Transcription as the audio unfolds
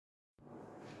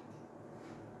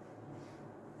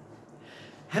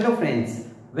Hello friends,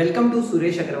 welcome to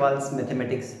Suresh Aggarwal's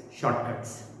Mathematics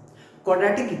Shortcuts.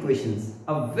 Quadratic equations,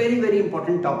 a very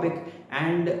important topic,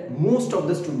 and most of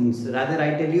the students, rather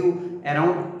I tell you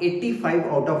around 85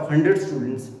 out of 100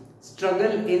 students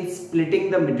struggle in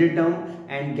splitting the middle term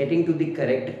and getting to the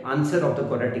correct answer of the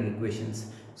quadratic equations.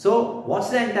 So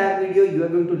watch the entire video, you are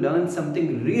going to learn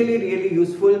something really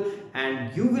useful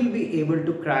and you will be able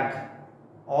to crack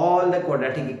all the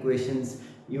quadratic equations.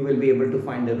 You will be able to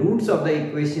find the roots of the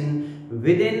equation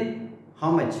within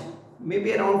how much?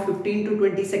 Maybe around 15 to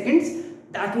 20 seconds.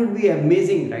 That would be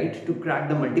amazing, right? To crack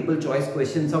the multiple choice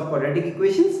questions of quadratic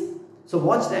equations. So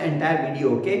watch the entire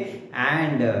video, okay?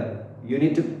 And you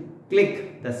need to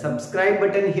click the subscribe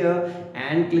button here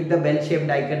and click the bell shaped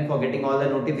icon for getting all the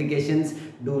notifications.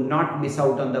 Do not miss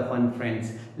out on the fun,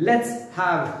 friends. Let's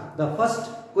have the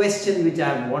first question which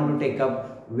I want to take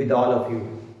up with all of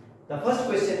you. The first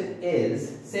question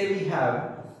is, say we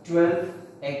have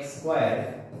 12x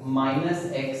squared minus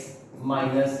x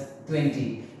minus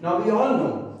 20. Now we all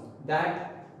know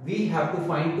that we have to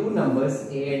find two numbers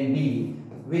a and b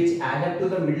which add up to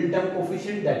the middle term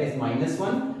coefficient, that is minus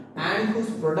 1, and whose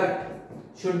product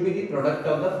should be the product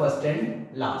of the first and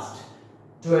last.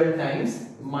 12 times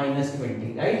minus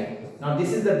 20, right? Now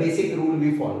this is the basic rule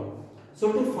we follow.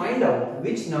 So to find out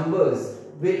which numbers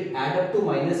will add up to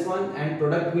minus 1 and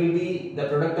product will be the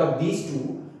product of these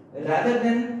two, rather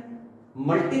than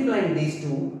multiplying these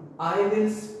two, I will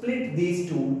split these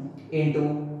two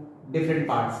into different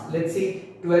parts. Let's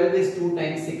see, 12 is 2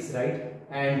 times 6, right?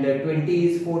 And 20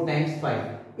 is 4 times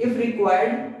 5. If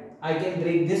required, I can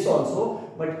break this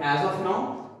also, but as of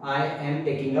now, I am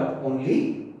taking up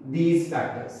only these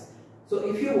factors. So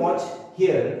if you watch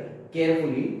here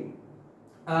carefully,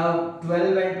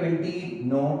 12 and 20,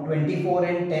 no, 24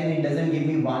 and 10, it doesn't give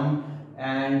me 1,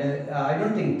 and I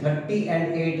don't think 30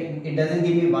 and 8, it doesn't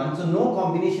give me 1, so no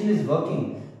combination is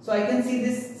working. So I can see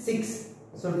this 6,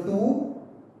 so 2,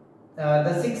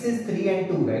 the 6 is 3 and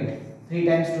 2, right? 3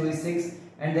 times 2 is 6,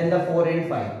 and then the 4 and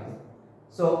 5.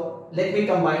 So let me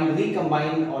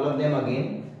recombine all of them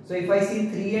again. So if I see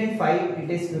 3 and 5, it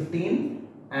is 15,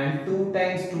 and 2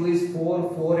 times 2 is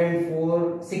 4, 4 and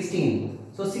 4, 16.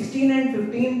 So 16 and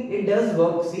 15, it does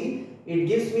work. See, it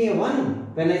gives me a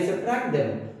 1 when I subtract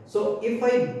them. So if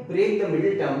I break the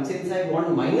middle term, since I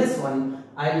want minus 1,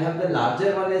 I will have the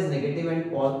larger one as negative and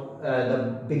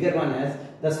the bigger one as,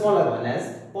 the smaller one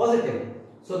as positive.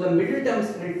 So the middle term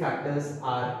split factors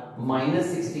are minus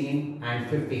 16 and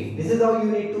 15. This is how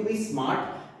you need to be smart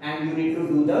and you need to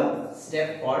do the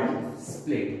step called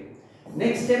split.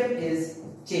 Next step is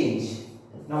change.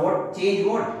 Now what?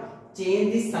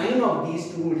 Change the sign of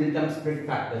these two middle term split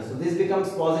factors. So this becomes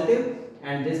positive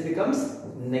and this becomes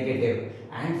negative.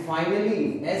 And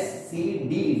finally,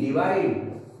 SCD,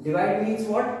 divide. Divide means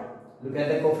what? Look at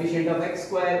the coefficient of x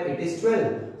square, it is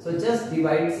 12. So just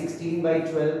divide 16 by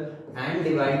 12 and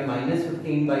divide minus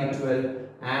 15 by 12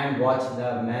 and watch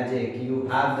the magic. You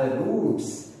have the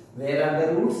roots. Where are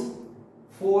the roots?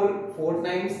 4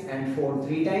 times and 4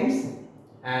 3 times,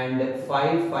 and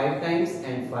 5 times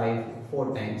and 5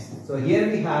 4 times. So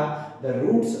here we have the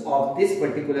roots of this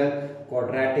particular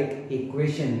quadratic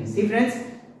equation. See friends,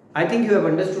 I think you have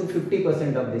understood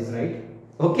 50% of this, right?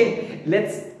 Okay,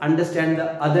 let's understand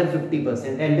the other 50%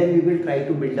 and then we will try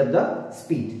to build up the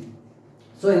speed.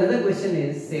 So another question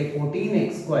is, say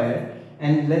 14x squared,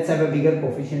 and let's have a bigger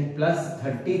coefficient, plus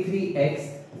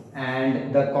 33x,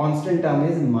 and the constant term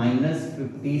is minus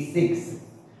 56,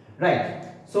 right?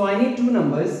 So I need two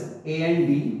numbers a and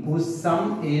b whose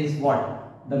sum is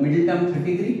what? The middle term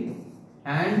 33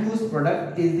 and whose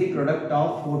product is the product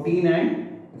of 14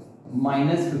 and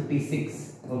minus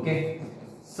 56. Okay,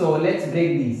 so let's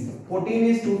break these. 14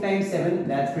 is 2 times 7,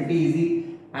 that's pretty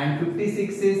easy, and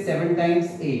 56 is 7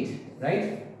 times 8,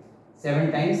 right?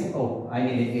 7 times, oh, I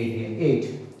needed 8 here,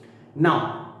 8.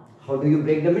 Now, how do you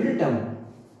break the middle term?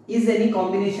 Is any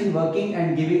combination working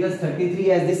and giving us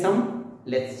 33 as the sum?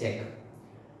 Let's check.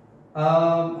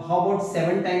 How about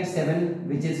 7 times 7,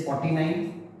 which is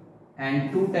 49,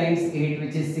 and 2 times 8,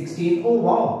 which is 16. Oh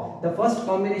wow, the first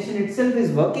combination itself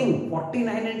is working.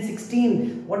 49 and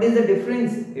 16. What is the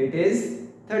difference? It is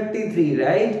 33,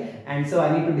 right? And so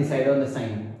I need to decide on the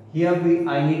sign. Here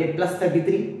I need a plus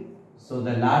 33. So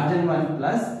the larger one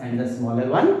plus and the smaller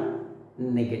one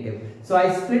negative. So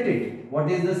I split it. What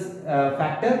is this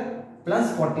factor?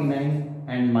 Plus 49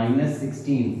 and minus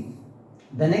 16.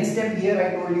 The next step here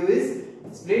I told you is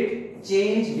split,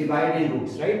 change, divide and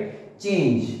roots, right?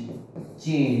 Change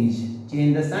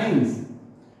the signs.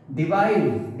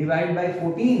 Divide by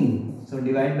 14. So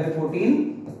divide by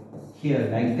 14 here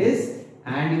like this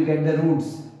and you get the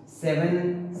roots.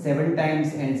 7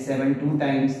 times and 7 2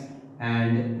 times,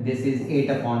 and this is 8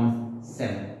 upon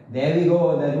 7. There we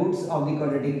go, the roots of the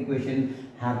quadratic equation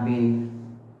have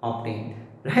been obtained,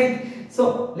 right?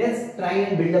 So let's try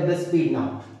and build up the speed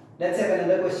now. Let's have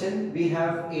another question. We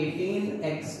have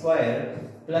 18x square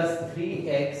plus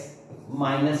 3x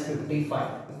minus 55.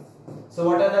 So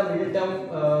what are the middle term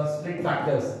split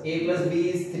factors? A plus b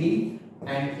is 3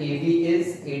 and AB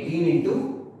is 18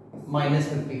 into minus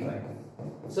 55.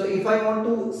 So if I want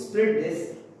to split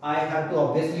this, I have to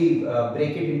obviously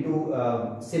break it into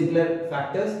simpler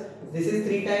factors. This is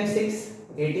 3 times 6,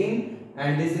 18,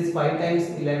 and this is 5 times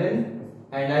 11,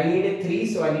 and I need a 3,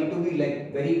 so I need to be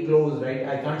like very close, right?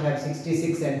 I can't have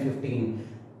 66 and 15.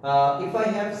 If I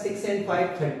have 6 and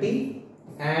 5, 30,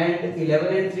 and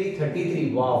 11 and 3,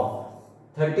 33. Wow,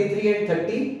 33 and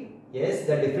 30, yes,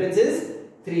 the difference is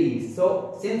 3.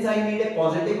 So since I need a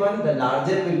positive one, the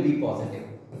larger will be positive.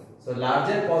 So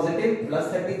larger positive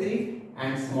plus 33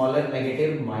 and smaller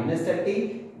negative minus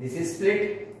 30. This is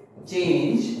split.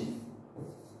 Change.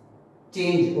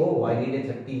 Oh, I need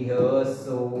a 30 here,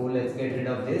 so let's get rid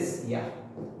of this. Yeah,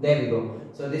 there we go.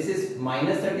 So this is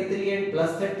minus 33 and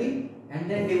plus 30, and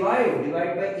then divide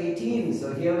by 18.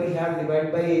 So here we have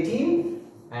divide by 18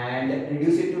 and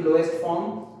reduce it to lowest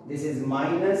form. This is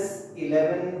minus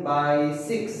 11 by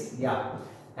 6. Yeah,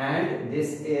 and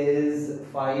this is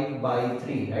 5 by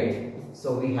 3, right?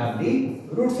 So we have the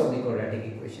roots of the quadratic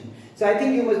equation. So I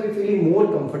think you must be feeling more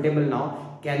comfortable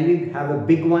now. Can we have a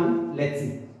big one? Let's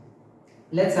see.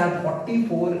 Let's have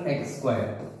 44x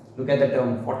square. Look at the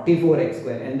term 44x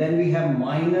square, and then we have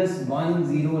minus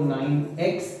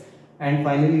 109x, and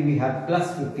finally we have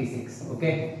plus 56.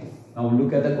 Okay, now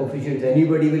look at the coefficients.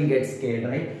 Anybody will get scared,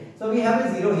 right? So we have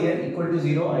a 0 here equal to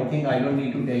 0. I think I don't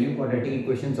need to tell you, quadratic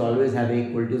equations always have a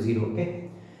equal to 0. Okay,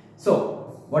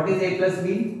 so what is a plus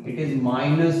b? It is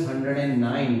minus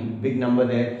 109, big number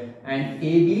there, and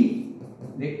ab,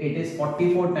 it is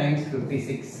 44 times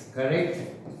 56, correct?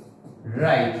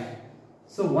 Right.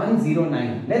 So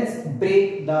 109. Let's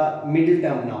break the middle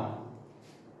term now.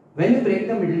 When you break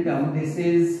the middle term, this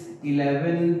is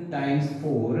 11 times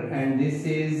 4 and this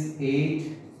is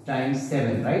 8 times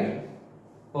 7, right?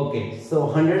 Okay, so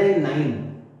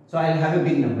 109. So I'll have a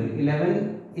big number.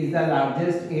 11 is the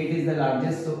largest, 8 is the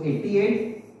largest, so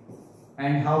 88.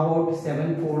 And how about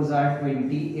 7 4s are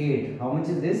 28? How much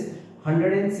is this?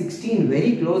 116.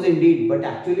 Very close indeed, but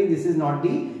actually this is not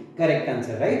the correct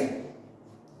answer, right?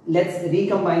 Let's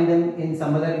recombine them in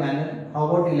some other manner. How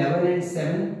about 11 and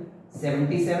 7?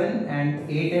 77, and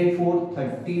 8 and 4,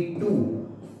 32.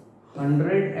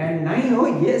 109.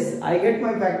 Oh yes, I get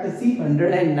my factor. See,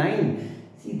 109.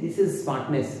 See, this is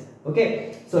smartness.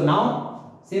 Okay, so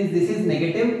now since this is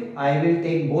negative, I will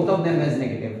take both of them as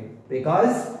negative,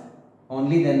 because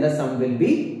only then the sum will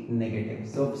be negative.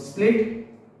 So split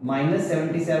minus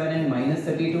 77 and minus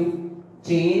 32.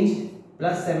 Change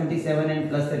plus 77 and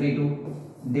plus 32.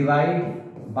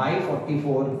 Divide by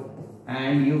 44,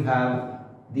 and you have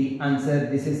the answer.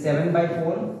 This is 7 by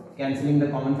 4, cancelling the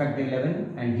common factor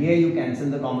 11, and here you cancel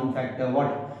the common factor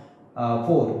what?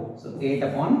 4. So 8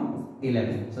 upon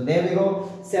 11. So there we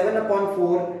go. 7 upon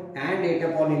 4 and 8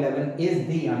 upon 11 is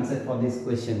the answer for this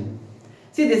question.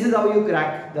 See, this is how you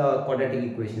crack the quadratic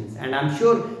equations, and I'm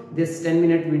sure this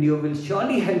 10-minute video will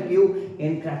surely help you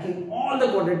in cracking all the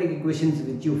quadratic equations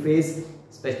which you face,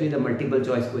 especially the multiple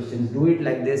choice questions. Do it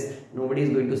like this. Nobody is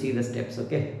going to see the steps,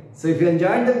 okay? So if you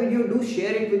enjoyed the video, do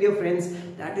share it with your friends.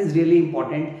 That is really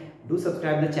important. Do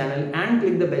subscribe the channel and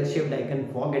click the bell shaped icon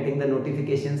for getting the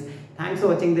notifications. Thanks for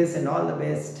watching this, and all the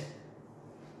best.